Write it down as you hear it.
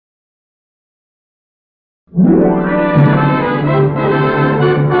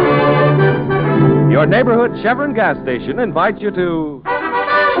Your neighborhood Chevron gas station invites you to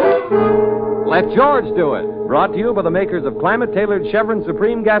Let George Do It. Brought to you by the makers of climate-tailored Chevron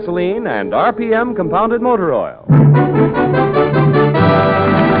Supreme gasoline and RPM compounded motor oil.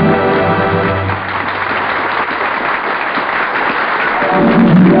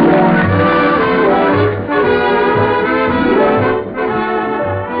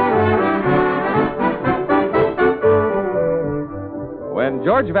 When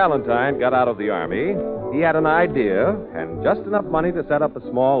George Valentine got out of the Army, he had an idea and just enough money to set up a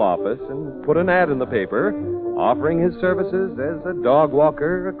small office and put an ad in the paper offering his services as a dog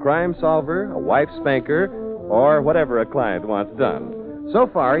walker, a crime solver, a wife spanker, or whatever a client wants done. So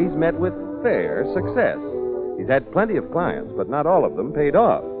far, he's met with fair success. He's had plenty of clients, but not all of them paid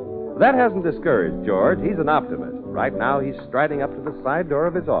off. That hasn't discouraged George. He's an optimist. Right now, he's striding up to the side door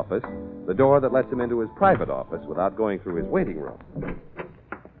of his office, the door that lets him into his private office without going through his waiting room.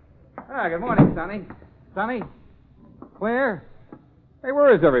 Good morning, Sonny. Sonny? Claire? Hey,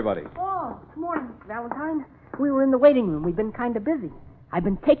 where is everybody? Oh, good morning, Mr. Valentine. We were in the waiting room. We've been kind of busy. I've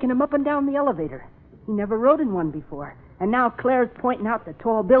been taking him up and down the elevator. He never rode in one before. And now Claire's pointing out the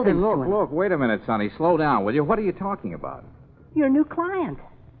tall buildings to him. Look, wait a minute, Sonny. Slow down, will you? What are you talking about? Your new client.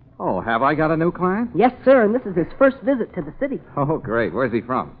 Oh, have I got a new client? Yes, sir, and this is his first visit to the city. Oh, great. Where's he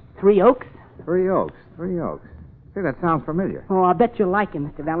from? Three Oaks. Three Oaks. Say, that sounds familiar. Oh, I bet you'll like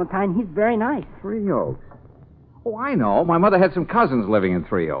him, Mr. Valentine. He's very nice. Three Oaks. Oh, I know. My mother had some cousins living in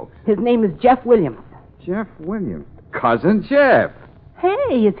Three Oaks. His name is Jeff Williams. Jeff Williams. Cousin Jeff.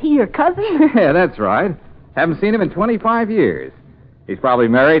 Hey, is he your cousin? Yeah, that's right. Haven't seen him in 25 years. He's probably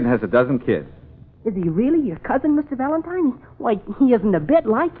married and has a dozen kids. Is he really your cousin, Mr. Valentine? Why, he isn't a bit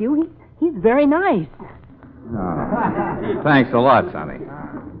like you. He's very nice. Oh. Thanks a lot, Sonny.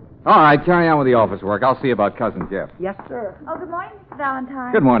 All right, carry on with the office work. I'll see about Cousin Jeff. Yes, sir. Oh, good morning, Mr.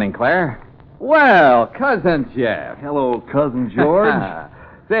 Valentine. Good morning, Claire. Well, Cousin Jeff. Hello, Cousin George.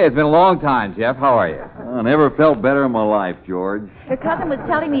 Say, it's been a long time, Jeff. How are you? I never felt better in my life, George. Your cousin was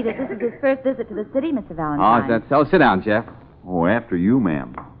telling me that this is his first visit to the city, Mr. Oh, Valentine. is that so? Sit down, Jeff. Oh, after you,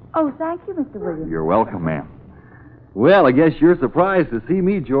 ma'am. Oh, thank you, Mr. Williams. You're welcome, ma'am. Well, I guess you're surprised to see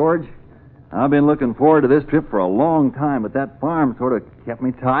me, George. I've been looking forward to this trip for a long time, but that farm sort of kept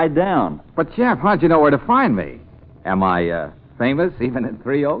me tied down. But, Jeff, how'd you know where to find me? Am I, famous, even in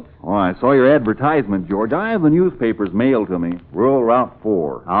Three Oaks? Oh, I saw your advertisement, George. I have the newspapers mailed to me. Rural Route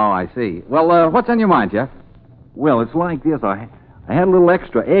 4. Oh, I see. Well, what's on your mind, Jeff? Well, it's like this. I had a little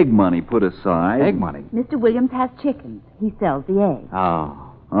extra egg money put aside. Egg money? Mr. Williams has chickens. He sells the eggs. Oh.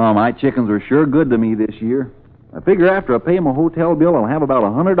 Oh, my chickens are sure good to me this year. I figure after I pay my hotel bill, I'll have about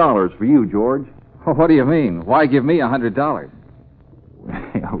 $100 for you, George. Well, what do you mean? Why give me $100?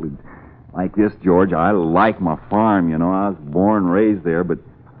 Well, like this, George, I like my farm, you know. I was born and raised there, but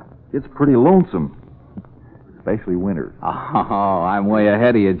it's pretty lonesome, especially winters. Oh, I'm way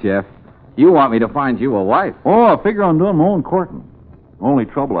ahead of you, Jeff. You want me to find you a wife. Oh, I figure on doing my own courting. Only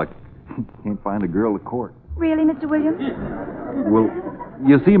trouble, I can't find a girl to court. Really, Mr. Williams? Well,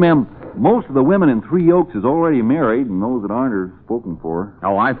 you see, ma'am, most of the women in Three Oaks is already married, and those that aren't are spoken for.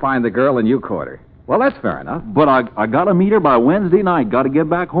 Oh, I find the girl and you court her. Well, that's fair enough. But I got to meet her by Wednesday night. Got to get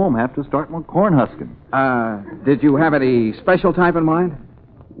back home. Have to start my corn husking. Did you have any special type in mind?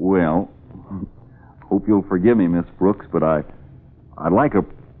 Well, hope you'll forgive me, Miss Brooks, but I'd like a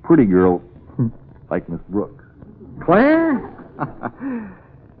pretty girl like Miss Brooks. Claire?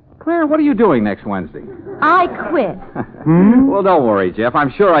 Claire, what are you doing next Wednesday? I quit. Well, don't worry, Jeff.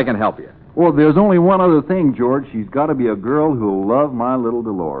 I'm sure I can help you. Well, there's only one other thing, George. She's got to be a girl who'll love my little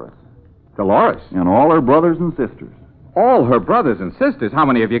Dolores. Dolores? And all her brothers and sisters. All her brothers and sisters? How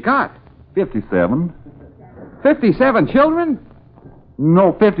many have you got? 57. 57 children?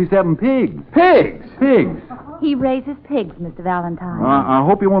 No, 57 pigs. Pigs? Pigs. He raises pigs, Mr. Valentine. I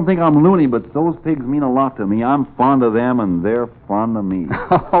hope you won't think I'm loony, but those pigs mean a lot to me. I'm fond of them, and they're fond of me.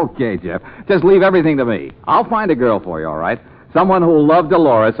 Okay, Jeff. Just leave everything to me. I'll find a girl for you, all right? Someone who'll love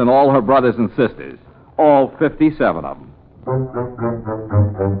Dolores and all her brothers and sisters. All 57 of them.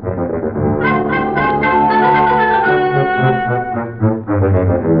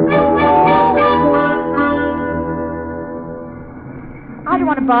 I don't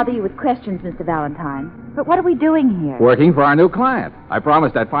want to bother you with questions, Mr. Valentine. But what are we doing here? Working for our new client. I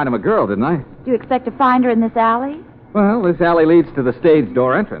promised I'd find him a girl, didn't I? Do you expect to find her in this alley? Well, this alley leads to the stage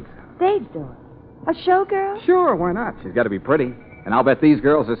door entrance. Stage door? A showgirl? Sure, why not? She's got to be pretty. And I'll bet these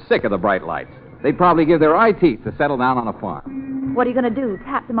girls are sick of the bright lights. They'd probably give their eye teeth to settle down on a farm. What are you going to do?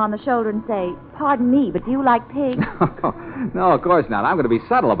 Tap them on the shoulder and say, "Pardon me, but do you like pigs?" No, of course not. I'm going to be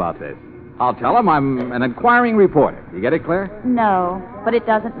subtle about this. I'll tell him I'm an inquiring reporter. You get it, Claire? No, but it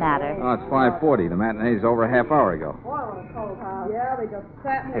doesn't matter. Oh, it's 5:40. The matinee's over a half hour ago. Yeah, they just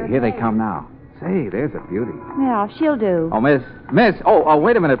sat Hey, here they come now. Say, there's a beauty. Yeah, she'll do. Oh, Miss. Oh,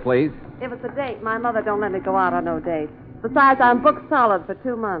 wait a minute, please. If it's a date, my mother don't let me go out on no dates. Besides, I'm booked solid for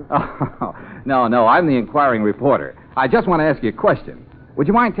 2 months. Oh, no, I'm the inquiring reporter. I just want to ask you a question. Would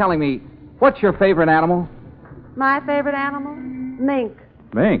you mind telling me, what's your favorite animal? My favorite animal? Mink.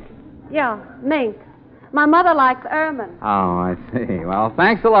 Mink. Yeah, mink. My mother likes ermine. Oh, I see. Well,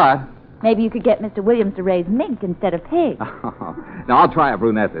 thanks a lot. Maybe you could get Mr. Williams to raise mink instead of pig. Now, I'll try a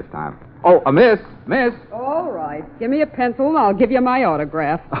brunette this time. Oh, Miss. All right. Give me a pencil and I'll give you my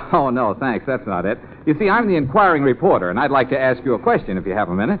autograph. Oh, no, thanks. That's not it. You see, I'm the inquiring reporter, and I'd like to ask you a question if you have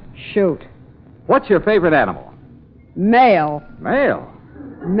a minute. Shoot. What's your favorite animal? Male. Male.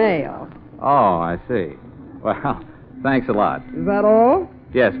 Male. Oh, I see. Well, thanks a lot. Is that all?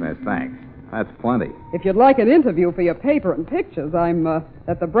 Yes, miss, thanks. That's plenty. If you'd like an interview for your paper and pictures, I'm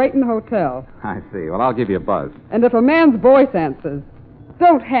at the Brayton Hotel. I see. Well, I'll give you a buzz. And if a man's voice answers,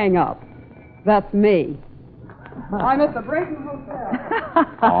 don't hang up. That's me. I'm at the Brayton Hotel.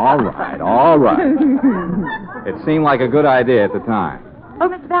 All right. It seemed like a good idea at the time. Oh,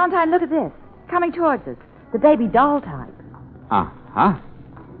 Mr. Valentine, look at this. Coming towards us. The baby doll type. Huh?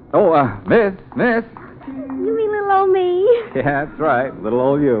 Oh, miss. You mean little old me? Yeah, that's right. Little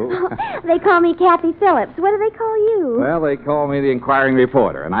old you. They call me Kathy Phillips. What do they call you? Well, they call me the inquiring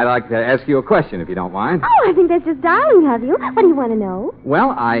reporter, and I'd like to ask you a question, if you don't mind. Oh, I think that's just darling of you. What do you want to know?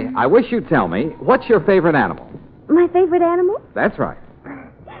 Well, I wish you'd tell me, what's your favorite animal? My favorite animal? That's right.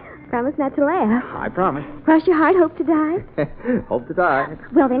 Promise not to laugh. I promise. Cross your heart, hope to die. Hope to die.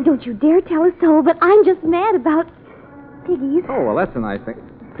 Well, then, don't you dare tell a soul, but I'm just mad about piggies. Oh, well, that's a nice thing.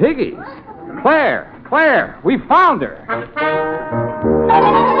 Piggies. Claire, we found her.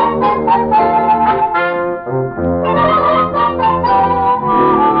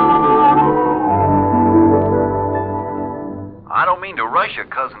 I don't mean to rush you,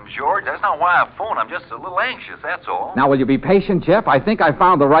 Cousin George. That's not why I phoned. I'm just a little anxious, that's all. Now, will you be patient, Jeff? I think I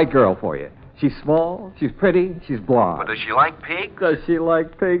found the right girl for you. She's small, she's pretty, she's blonde. But does she like pigs? Does she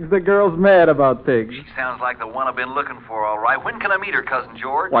like pigs? The girl's mad about pigs. She sounds like the one I've been looking for, all right. When can I meet her, Cousin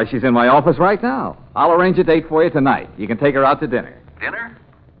George? Why, she's in my office right now. I'll arrange a date for you tonight. You can take her out to dinner. Dinner?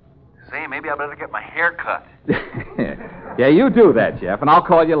 Say, maybe I better get my hair cut. Yeah, you do that, Jeff, and I'll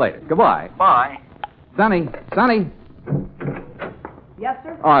call you later. Goodbye. Bye. Sonny. Yes,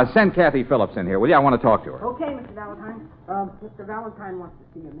 sir? Send Kathy Phillips in here, will you? I want to talk to her. Okay, Mr. Valentine. Mr. Valentine wants to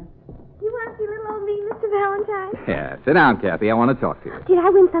see you, miss. You want to see little old me, Mr. Valentine? Yeah, sit down, Kathy. I want to talk to you. Did I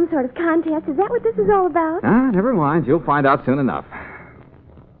win some sort of contest? Is that what this is all about? Never mind. You'll find out soon enough.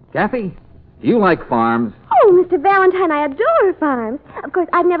 Kathy, do you like farms? Oh, Mr. Valentine, I adore farms. Of course,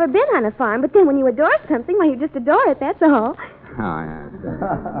 I've never been on a farm, but then when you adore something, well, you just adore it, that's all. Oh, yeah.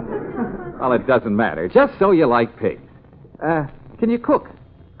 Well, it doesn't matter. Just so you like pigs. Can you cook?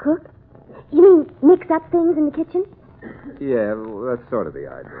 Cook? You mean mix up things in the kitchen? Yeah, well, that's sort of the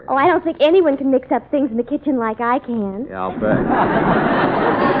idea. Oh, I don't think anyone can mix up things in the kitchen like I can. Yeah, I'll bet.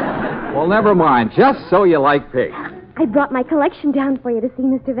 Well, never mind. Just so you like pigs. I brought my collection down for you to see,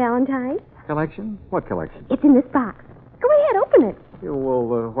 Mr. Valentine. Collection? What collection? It's in this box. Go ahead, open it. Yeah,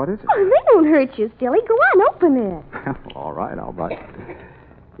 well, what is it? Oh, they don't hurt you, silly. Go on, open it. All right, I'll buy.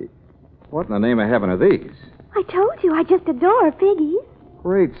 What in the name of heaven are these? I told you, I just adore piggies.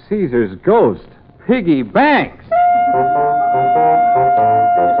 Great Caesar's ghost. Piggy Banks.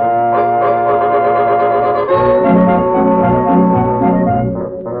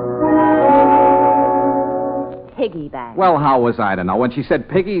 Piggy bank. Well, how was I to know? When she said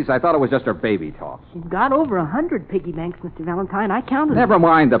piggies, I thought it was just her baby talk. She's got over 100 piggy banks, Mr. Valentine. I counted them. Never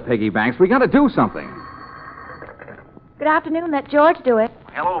mind the piggy banks. We got to do something. Good afternoon. Let George do it.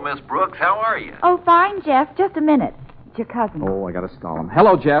 Hello, Miss Brooks. How are you? Oh, fine, Jeff. Just a minute. It's your cousin. Oh, I got to stall him.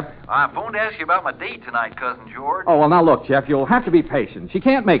 Hello, Jeff. I phoned to ask you about my date tonight, Cousin George. Oh, well, now look, Jeff, you'll have to be patient. She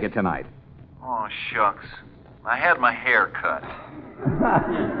can't make it tonight. Oh, shucks. I had my hair cut.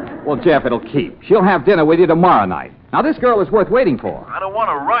 Well, Jeff, it'll keep. She'll have dinner with you tomorrow night. Now, this girl is worth waiting for. I don't want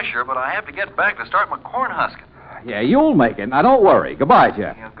to rush her, but I have to get back to start my corn husking. Yeah, you'll make it. Now, don't worry. Goodbye,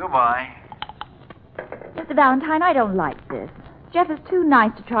 Jeff. Yeah, goodbye. Mr. Valentine, I don't like this. Jeff is too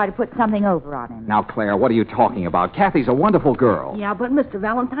nice to try to put something over on him. Now, Claire, what are you talking about? Kathy's a wonderful girl. Yeah, but Mr.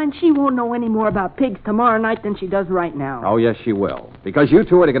 Valentine, she won't know any more about pigs tomorrow night than she does right now. Oh, yes, she will. Because you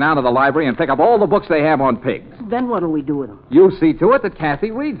two are to go down to the library and pick up all the books they have on pigs. Then what'll we do with them? You see to it that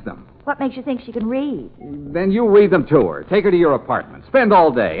Kathy reads them. What makes you think she can read? Then you read them to her. Take her to your apartment. Spend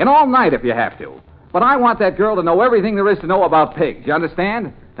all day, and all night if you have to. But I want that girl to know everything there is to know about pigs. You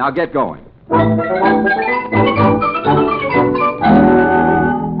understand? Now get going. Chandler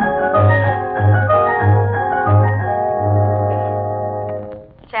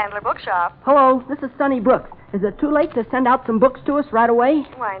Bookshop. Hello, this is Sonny Brooks. Is it too late to send out some books to us right away?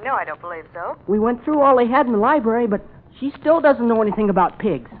 Why, no, I don't believe so. We went through all they had in the library, but she still doesn't know anything about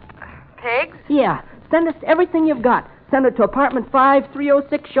pigs. Pigs? Yeah, send us everything you've got. Send it to apartment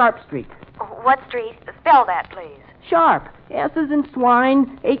 5306 Sharp Street. What street? Spell that, please. Sharp. S is in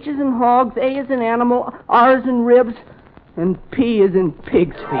swine, H is in hogs, A is in animal, R is in ribs, and P is in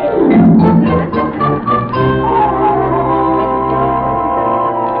pig's feet.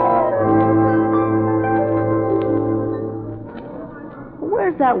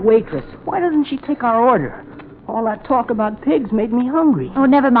 Where's that waitress? Why doesn't she take our order? All that talk about pigs made me hungry. Oh,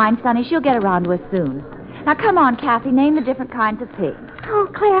 never mind, Sonny. She'll get around to us soon. Now, come on, Kathy. Name the different kinds of pigs. Oh,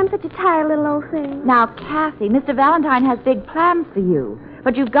 Claire, I'm such a tired little old thing. Now, Kathy, Mr. Valentine has big plans for you,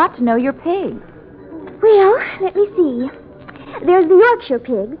 but you've got to know your pigs. Well, let me see. There's the Yorkshire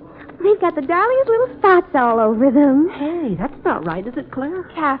pigs. They've got the darlingest little spots all over them. Hey, that's not right, is it, Claire?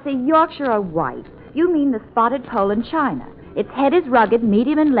 Kathy, Yorkshire are white. You mean the spotted Poland China. Its head is rugged,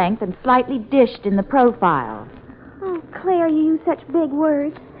 medium in length, and slightly dished in the profile. Oh, Claire, you use such big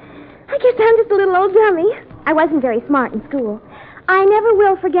words. I guess I'm just a little old dummy. I wasn't very smart in school. I never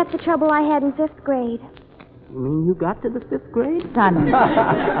will forget the trouble I had in 5th grade. You mean you got to the 5th grade? Sonny.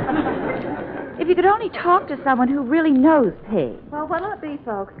 If you could only talk to someone who really knows pigs. Well, what'll it be,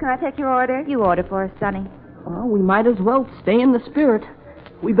 folks? Can I take your order? You order for us, Sonny. Well, we might as well stay in the spirit.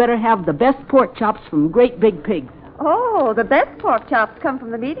 We better have the best pork chops from great big pigs. Oh, the best pork chops come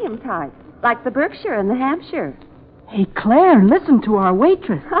from the medium type, like the Berkshire and the Hampshire. Hey, Claire, listen to our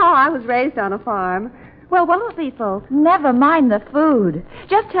waitress. Oh, I was raised on a farm. Well, what'll it be, folks? Never mind the food.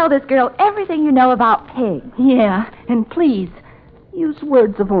 Just tell this girl everything you know about pigs. Yeah, and please, use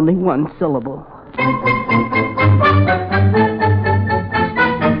words of only one syllable.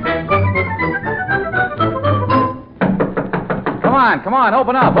 Come on,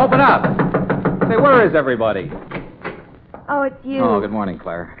 open up. Say, where is everybody? Oh, it's you. Oh, good morning,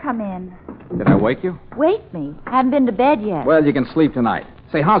 Claire. Come in. Did I wake you? Wake me. I haven't been to bed yet. Well, you can sleep tonight.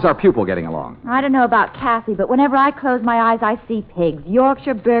 Say, how's our pupil getting along? I don't know about Kathy, but whenever I close my eyes, I see pigs.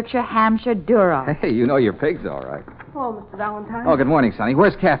 Yorkshire, Berkshire, Hampshire, Durham. Hey, you know your pigs, all right. Oh, Mr. Valentine. Oh, good morning, Sonny.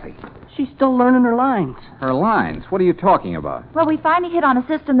 Where's Kathy? She's still learning her lines. Her lines? What are you talking about? Well, we finally hit on a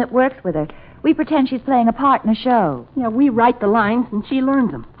system that works with her. We pretend she's playing a part in a show. Yeah, we write the lines and she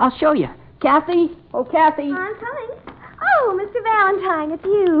learns them. I'll show you. Kathy? Oh, Kathy. I'm coming. Oh, Mr. Valentine, it's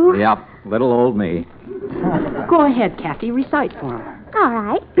you. Yep, little old me. Go ahead, Kathy. Recite for him. All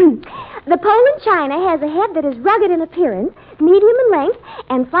right. The Poland China has a head that is rugged in appearance, medium in length,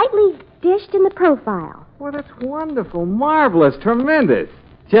 and slightly dished in the profile. Well, that's wonderful, marvelous, tremendous.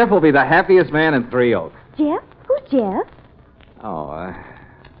 Jeff will be the happiest man in Three Oaks. Jeff? Who's Jeff? Oh,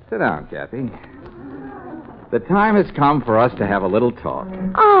 sit down, Kathy. The time has come for us to have a little talk.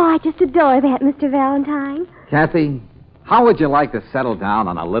 Oh, I just adore that, Mr. Valentine. Kathy, how would you like to settle down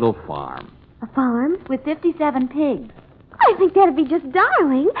on a little farm? A farm? With 57 pigs. I think that'd be just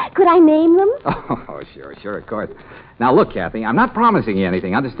darling. Could I name them? Oh, sure, of course. Now, look, Kathy, I'm not promising you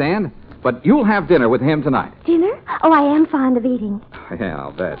anything, understand? But you'll have dinner with him tonight. Dinner? Oh, I am fond of eating. Yeah,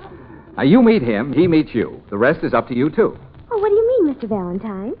 I'll bet. Now, you meet him, he meets you. The rest is up to you, too. Oh, what do you mean, Mr.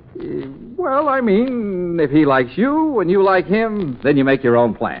 Valentine? Well, I mean, if he likes you and you like him, then you make your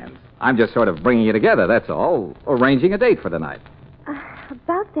own plans. I'm just sort of bringing you together, that's all. Arranging a date for the night.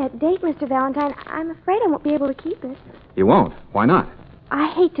 About that date, Mr. Valentine, I'm afraid I won't be able to keep it. You won't? Why not?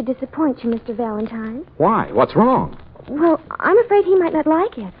 I hate to disappoint you, Mr. Valentine. Why? What's wrong? Well, I'm afraid he might not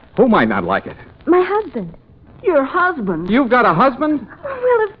like it. Who might not like it? My husband. Your husband? You've got a husband?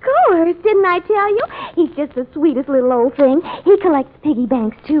 Well, of course. Didn't I tell you? He's just the sweetest little old thing. He collects piggy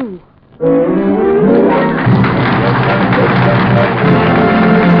banks, too.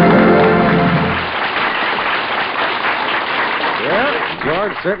 Well,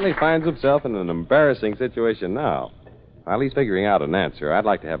 George certainly finds himself in an embarrassing situation now. While he's figuring out an answer, I'd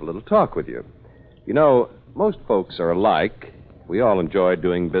like to have a little talk with you. You know, most folks are alike. We all enjoy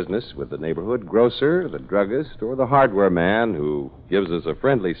doing business with the neighborhood grocer, the druggist, or the hardware man who gives us a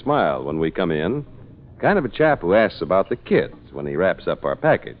friendly smile when we come in. Kind of a chap who asks about the kids when he wraps up our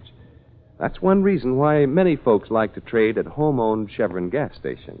package. That's one reason why many folks like to trade at home-owned Chevron gas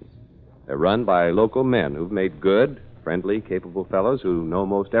stations. They're run by local men who've made good, friendly, capable fellows who know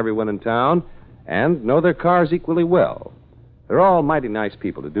most everyone in town and know their cars equally well. They're all mighty nice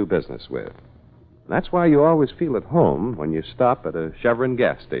people to do business with. That's why you always feel at home when you stop at a Chevron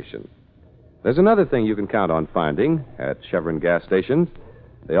gas station. There's another thing you can count on finding at Chevron gas stations.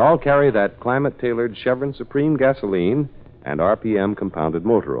 They all carry that climate-tailored Chevron Supreme gasoline and RPM compounded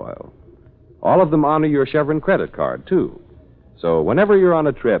motor oil. All of them honor your Chevron credit card, too. So whenever you're on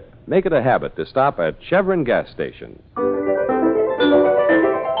a trip, make it a habit to stop at Chevron gas stations.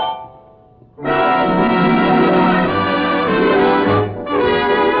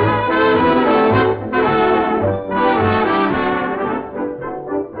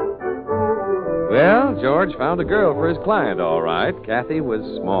 Well, George found a girl for his client, all right. Kathy was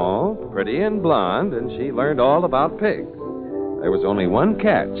small, pretty, and blonde, and she learned all about pigs. There was only one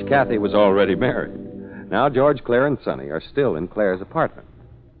catch. Kathy was already married. Now George, Claire, and Sonny are still in Claire's apartment.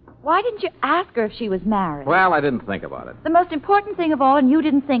 Why didn't you ask her if she was married? Well, I didn't think about it. The most important thing of all, and you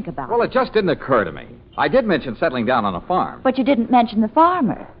didn't think about Well, it. it just didn't occur to me. I did mention settling down on a farm. But you didn't mention the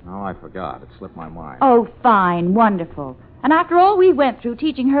farmer. No, I forgot. It slipped my mind. Oh, fine, wonderful. And after all we went through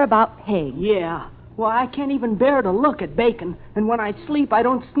teaching her about pigs. Yeah. Well, I can't even bear to look at bacon. And when I sleep, I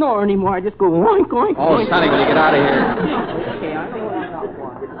don't snore anymore. I just go oink, oink, Oh, oink. Sonny, will you get out of here? Okay, I know what I'm out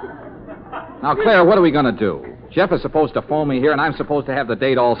for. Now, Claire, what are we going to do? Jeff is supposed to phone me here, and I'm supposed to have the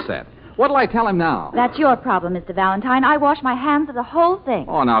date all set. What'll I tell him now? That's your problem, Mr. Valentine. I wash my hands of the whole thing.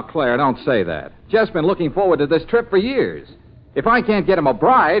 Oh, now, Claire, don't say that. Jeff's been looking forward to this trip for years. If I can't get him a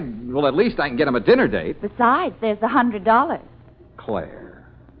bride, well, at least I can get him a dinner date. Besides, there's the $100. Claire,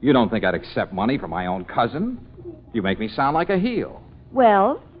 you don't think I'd accept money from my own cousin? You make me sound like a heel.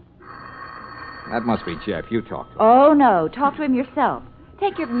 Well? That must be Jeff. You talk to him. Oh, no. Talk to him yourself.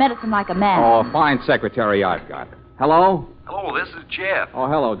 Take your medicine like a man. Oh, a fine secretary I've got. Hello? Hello, this is Jeff. Oh,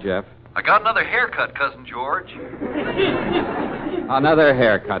 hello, Jeff. I got another haircut, Cousin George. Another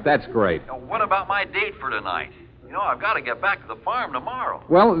haircut. That's great. Now, what about my date for tonight? You know, I've got to get back to the farm tomorrow.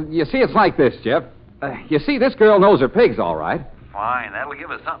 Well, you see, it's like this, Jeff. You see, this girl knows her pigs, all right. Fine, that'll give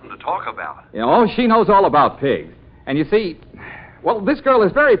us something to talk about. You know, she knows all about pigs. And you see, well, this girl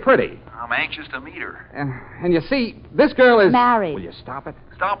is very pretty. I'm anxious to meet her. And you see, this girl is... Married. Will you stop it?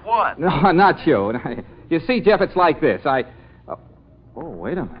 Stop what? No, not you. You see, Jeff, it's like this. Oh,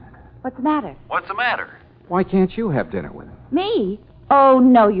 wait a minute. What's the matter? What's the matter? Why can't you have dinner with him? Me? Oh,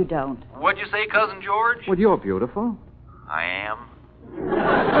 no, you don't. What'd you say, Cousin George? Well, you're beautiful. I am.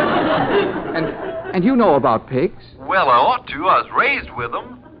 And you know about pigs. Well, I ought to. I was raised with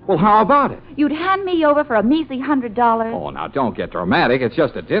them. Well, how about it? You'd hand me over for a measly $100? Oh, now, don't get dramatic. It's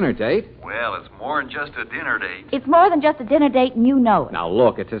just a dinner date. Well, it's more than just a dinner date. It's more than just a dinner date, and you know it. Now,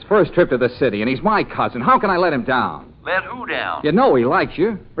 look, it's his first trip to the city, and he's my cousin. How can I let him down? Let who down? You know he likes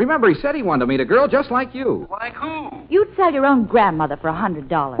you. Remember, he said he wanted to meet a girl just like you. Like who? You'd sell your own grandmother for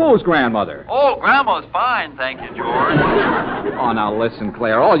 $100. Whose grandmother? Oh, Grandma's fine, thank you, George. Oh, now, listen,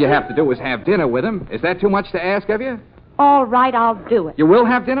 Claire. All you have to do is have dinner with him. Is that too much to ask of you? All right, I'll do it. You will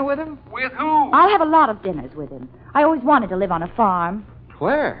have dinner with him? With who? I'll have a lot of dinners with him. I always wanted to live on a farm.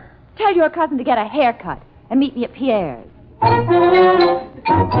 Claire. Tell your cousin to get a haircut and meet me at Pierre's.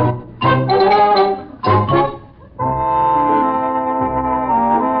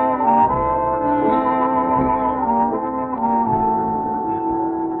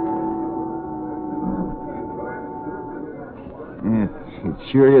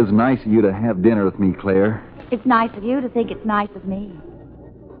 It sure is nice of you to have dinner with me, Claire. It's nice of you to think it's nice of me.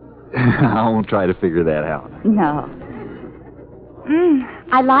 I won't try to figure that out. No.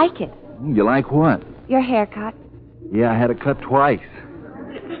 I like it. You like what? Your haircut. Yeah, I had it cut twice.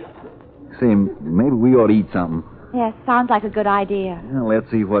 Say, maybe we ought to eat something. Yes, sounds like a good idea. Well, let's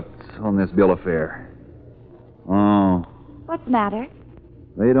see what's on this bill of fare. Oh, What's the matter?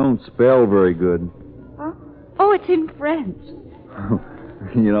 they don't spell very good. Huh? Oh, it's in French.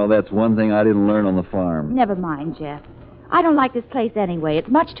 You know, that's one thing I didn't learn on the farm. Never mind, Jeff. I don't like this place anyway. It's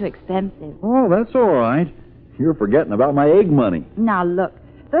much too expensive. Oh, that's all right. You're forgetting about my egg money. Now, look.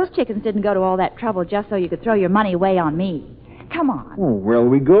 Those chickens didn't go to all that trouble just so you could throw your money away on me. Come on. Oh, where'll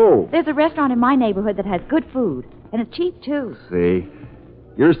we go? There's a restaurant in my neighborhood that has good food, and it's cheap, too. See,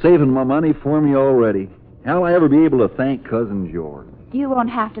 you're saving my money for me already. How'll I ever be able to thank Cousin George? You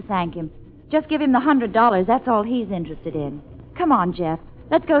won't have to thank him. Just give him the $100. That's all he's interested in. Come on, Jeff.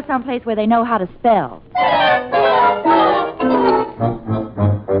 Let's go someplace where they know how to spell.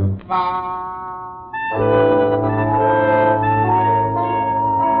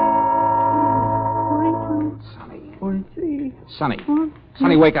 Sonny.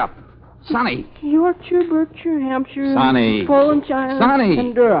 Sonny, wake up. Sonny. Yorkshire, Berkshire, Hampshire, Sonny. Poland, China, Sonny.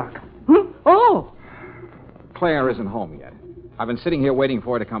 and Duroc. Oh, Claire isn't home yet. I've been sitting here waiting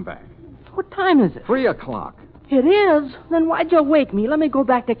for her to come back. what time is it? 3 o'clock. It is? Then why'd you wake me? Let me go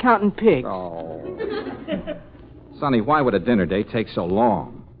back to counting pigs. Oh. Sonny, why would a dinner date take so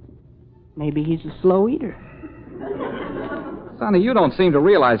long? Maybe he's a slow eater. Sonny, you don't seem to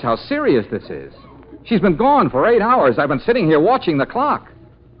realize how serious this is. She's been gone for 8 hours. I've been sitting here watching the clock.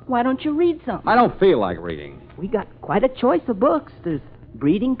 Why don't you read something? I don't feel like reading. We got quite a choice of books. There's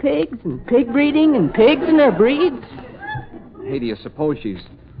breeding pigs and pig breeding and pigs and their breeds. Hey, do you suppose she's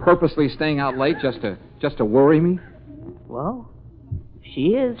purposely staying out late just to worry me? Well,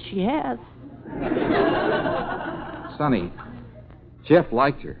 she is. She has. Sonny, Jeff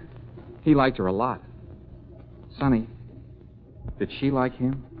liked her. He liked her a lot. Sonny, did she like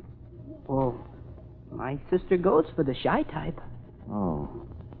him? Well, my sister goes for the shy type. Oh.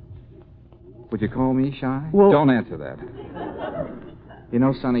 Would you call me shy? Well- Don't answer that. You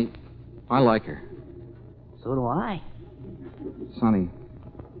know, Sonny, I like her. So do I. Sonny,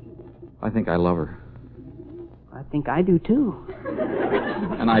 I think I love her. I think I do, too.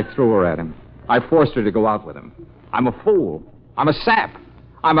 And I threw her at him. I forced her to go out with him. I'm a fool. I'm a sap.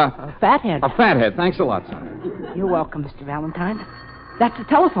 I'm A fathead. a fathead. Thanks a lot, Sonny. You're welcome, Mr. Valentine. That's the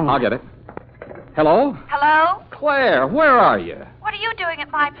telephone. I'll get it. Hello? Hello? Claire, where are you? What are you doing at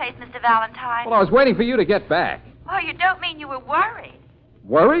my place, Mr. Valentine? Well, I was waiting for you to get back. Oh, you don't mean you were worried.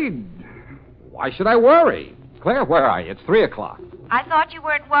 Worried? Why should I worry? Claire, where are you? It's 3 o'clock. I thought you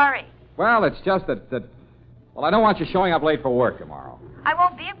weren't worried. Well, it's just that... Well, I don't want you showing up late for work tomorrow. I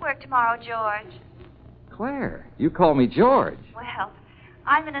won't be at work tomorrow, George. Claire, you call me George. Well,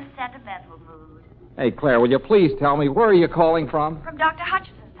 I'm in a sentimental mood. Hey, Claire, will you please tell me, where are you calling from? From Dr.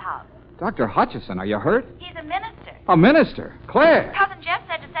 Hutchison's house. Dr. Hutchison, are you hurt? He's a minister. A minister? Claire! Cousin Jeff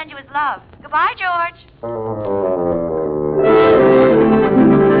said to send you his love. Goodbye, George.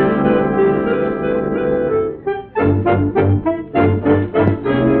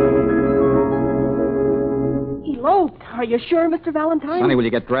 Eloped. Are you sure, Mr. Valentine? Sonny, will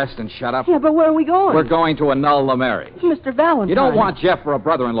you get dressed and shut up? Yeah, but where are we going? We're going to annul the marriage. Mr. Valentine. You don't want Jeff for a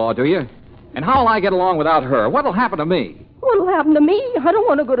brother-in-law, do you? And how'll I get along without her? What'll happen to me? What'll happen to me? I don't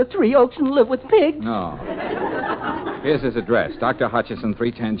want to go to Three Oaks and live with pigs. No. Here's his address, Dr. Hutchison,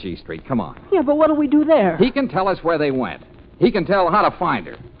 310 G Street. Come on. Yeah, but what'll we do there? He can tell us where they went. He can tell how to find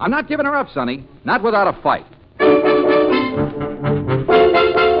her. I'm not giving her up, Sonny. Not without a fight.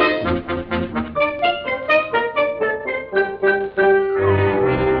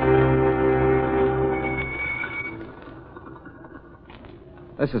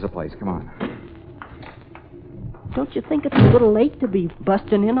 This is a place. Come on. Don't you think it's a little late to be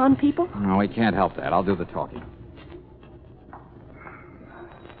busting in on people? No, we can't help that. I'll do the talking.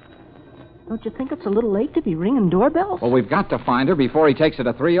 Don't you think it's a little late to be ringing doorbells? Well, we've got to find her before he takes her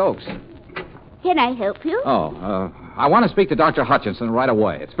to Three Oaks. Can I help you? Oh, I want to speak to Dr. Hutchinson right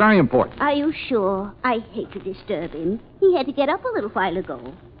away. It's very important. Are you sure? I hate to disturb him. He had to get up a little while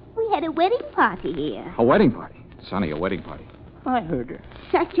ago. We had a wedding party here. A wedding party? Sonny, a wedding party. I heard her.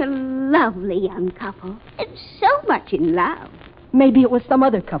 Such a lovely young couple. And so much in love. Maybe it was some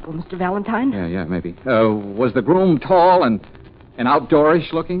other couple, Mr. Valentine. Yeah, maybe. Was the groom tall and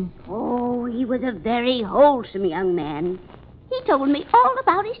outdoorish looking? Oh, he was a very wholesome young man. He told me all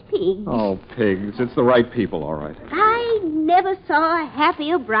about his pigs. Oh, pigs. It's the right people, all right. I never saw a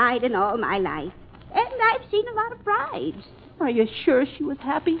happier bride in all my life. And I've seen a lot of brides. Are you sure she was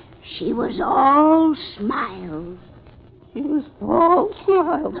happy? She was all smiles. She was all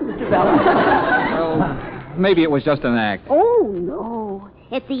smiles, Mr. Valentine. Well, maybe it was just an act. Oh, no.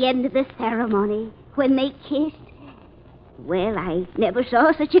 At the end of the ceremony, when they kissed, well, I never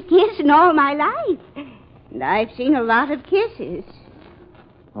saw such a kiss in all my life. And I've seen a lot of kisses.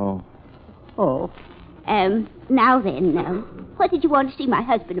 Oh. Oh. Now then, what did you want to see my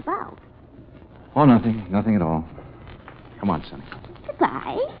husband about? Oh, nothing. Nothing at all. Come on, Sonny.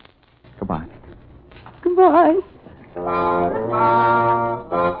 Goodbye. Goodbye. Goodbye.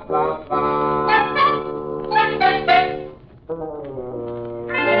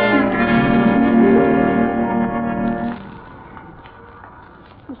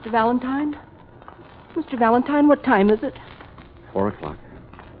 Mr. Valentine? Mr. Valentine, what time is it? 4 o'clock.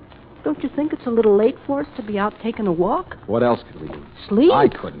 Don't you think it's a little late for us to be out taking a walk? What else could we do? Sleep? I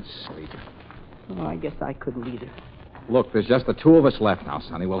couldn't sleep. Oh, I guess I couldn't either. Look, there's just the two of us left now,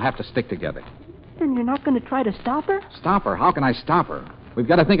 Sonny. We'll have to stick together. Then you're not going to try to stop her? Stop her? How can I stop her? We've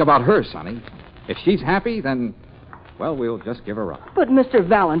got to think about her, Sonny. If she's happy, then, well, we'll just give her up. But, Mr.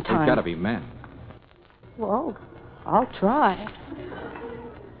 Valentine... We've got to be men. Well, I'll try.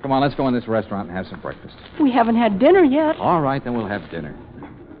 Come on, let's go in this restaurant and have some breakfast. We haven't had dinner yet. All right, then we'll have dinner.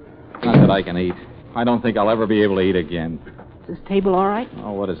 Not that I can eat. I don't think I'll ever be able to eat again. Is this table all right?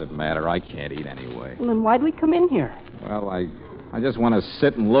 Oh, what does it matter? I can't eat anyway. Well, then why'd we come in here? Well, I just want to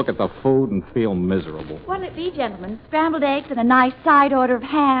sit and look at the food and feel miserable. What'll it be, gentlemen? Scrambled eggs and a nice side order of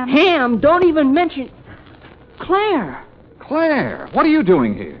ham. Ham! Don't even mention... Claire! Claire, what are you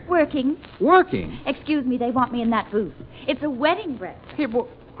doing here? Working. Working? Excuse me, they want me in that booth. It's a wedding breakfast. Hey, well,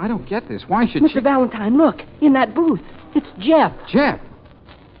 I don't get this. Why should Mr. Valentine, look, in that booth. It's Jeff. Jeff?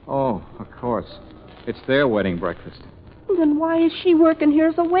 Oh, of course. It's their wedding breakfast. Well, then why is she working here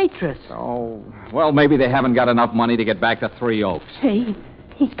as a waitress? Oh, well, maybe they haven't got enough money to get back to Three Oaks. Hey,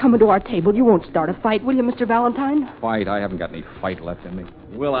 he's coming to our table. You won't start a fight, will you, Mr. Valentine? Fight? I haven't got any fight left in me.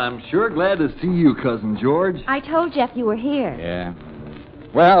 Well, I'm sure glad to see you, Cousin George. I told Jeff you were here. Yeah.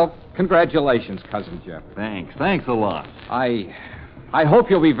 Well, congratulations, Cousin Jeff. Thanks a lot. I hope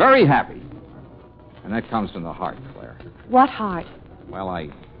you'll be very happy. And that comes from the heart, Claire. What heart? Well,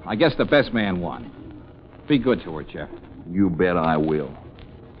 I guess the best man won. Be good to her, Jeff. You bet I will.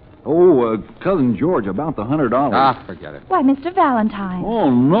 Oh, Cousin George, about the $100. Ah, forget it. Why, Mr. Valentine. Oh,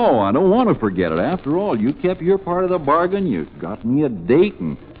 no, I don't want to forget it. After all, you kept your part of the bargain. You got me a date,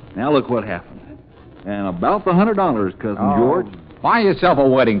 and now look what happened. And about the $100, Cousin George. Buy yourself a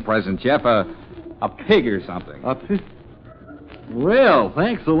wedding present, Jeff. A pig or something. A pig? Well,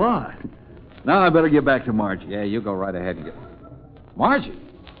 thanks a lot. Now I better get back to Margie. Yeah, you go right ahead and get... Margie?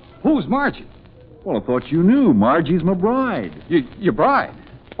 Who's Margie? Well, I thought you knew. Margie's my bride. Your bride?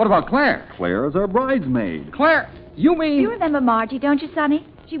 What about Claire? Claire is our bridesmaid. Claire? You mean... You remember Margie, don't you, Sonny?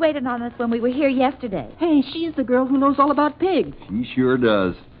 She waited on us when we were here yesterday. Hey, she's the girl who knows all about pigs. She sure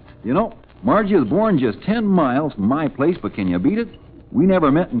does. You know, Margie was born just 10 miles from my place, but can you beat it? We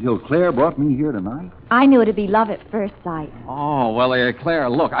never met until Claire brought me here tonight. I knew it'd be love at first sight. Oh, well, Claire,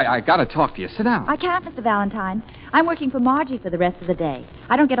 look, I got to talk to you. Sit down. I can't, Mr. Valentine. I'm working for Margie for the rest of the day.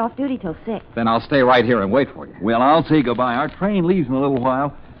 I don't get off duty till 6. Then I'll stay right here and wait for you. Well, I'll say goodbye. Our train leaves in a little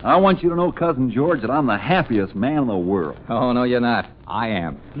while. I want you to know, Cousin George, that I'm the happiest man in the world. Oh, no, you're not. I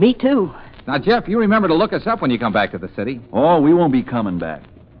am. Me too. Now, Jeff, you remember to look us up when you come back to the city. Oh, we won't be coming back.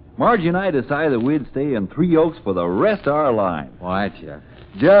 Margie and I decided that we'd stay in Three Oaks for the rest of our lives. Why, Jeff?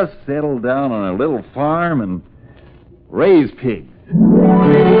 Just settle down on a little farm and raise pigs.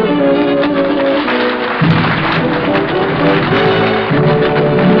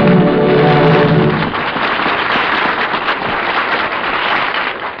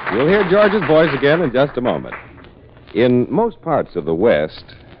 You'll hear George's voice again in just a moment. In most parts of the West,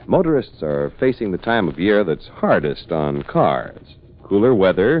 motorists are facing the time of year that's hardest on cars. Cooler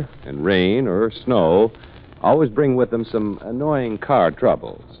weather and rain or snow always bring with them some annoying car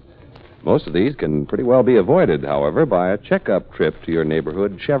troubles. Most of these can pretty well be avoided, however, by a checkup trip to your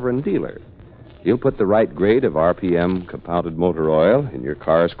neighborhood Chevron dealer. He'll put the right grade of RPM compounded motor oil in your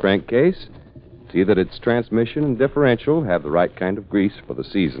car's crankcase, see that its transmission and differential have the right kind of grease for the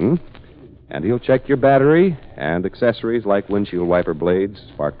season, and he'll check your battery and accessories like windshield wiper blades,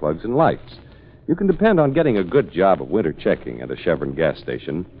 spark plugs, and lights. You can depend on getting a good job of winter checking at a Chevron gas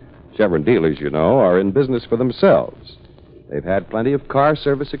station. Chevron dealers, you know, are in business for themselves. They've had plenty of car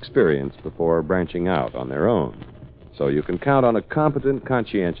service experience before branching out on their own. So you can count on a competent,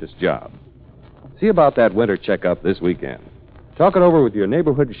 conscientious job. See about that winter checkup this weekend. Talk it over with your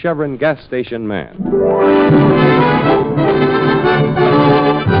neighborhood Chevron gas station man.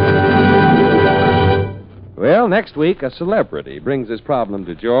 Well, next week, a celebrity brings his problem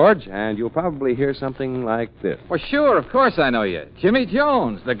to George, and you'll probably hear something like this. Well, sure, of course I know you. Jimmy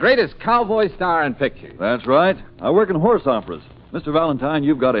Jones, the greatest cowboy star in pictures. That's right. I work in horse operas. Mr. Valentine,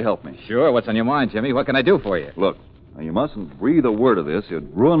 you've got to help me. Sure, what's on your mind, Jimmy? What can I do for you? Look, now you mustn't breathe a word of this.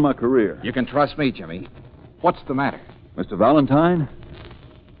 It'd ruin my career. You can trust me, Jimmy. What's the matter? Mr. Valentine,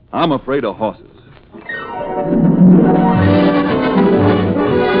 I'm afraid of horses.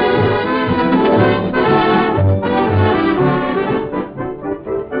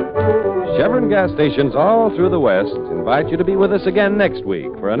 Chevron gas stations all through the West invite you to be with us again next week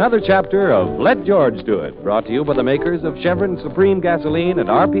for another chapter of Let George Do It, brought to you by the makers of Chevron Supreme Gasoline and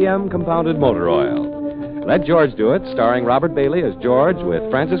RPM Compounded Motor Oil. Let George Do It, starring Robert Bailey as George, with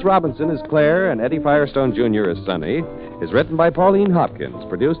Francis Robinson as Claire and Eddie Firestone Jr. as Sonny, is written by Pauline Hopkins,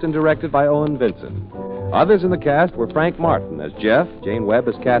 produced and directed by Owen Vinson. Others in the cast were Frank Martin as Jeff, Jane Webb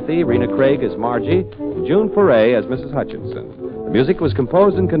as Kathy, Rena Craig as Margie, and June Foray as Mrs. Hutchinson. The music was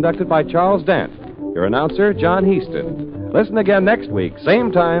composed and conducted by Charles Dant. Your announcer, John Heaston. Listen again next week,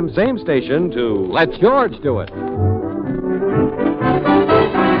 same time, same station, to Let George Do It.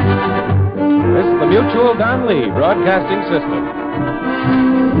 This is the Mutual Don Lee Broadcasting System.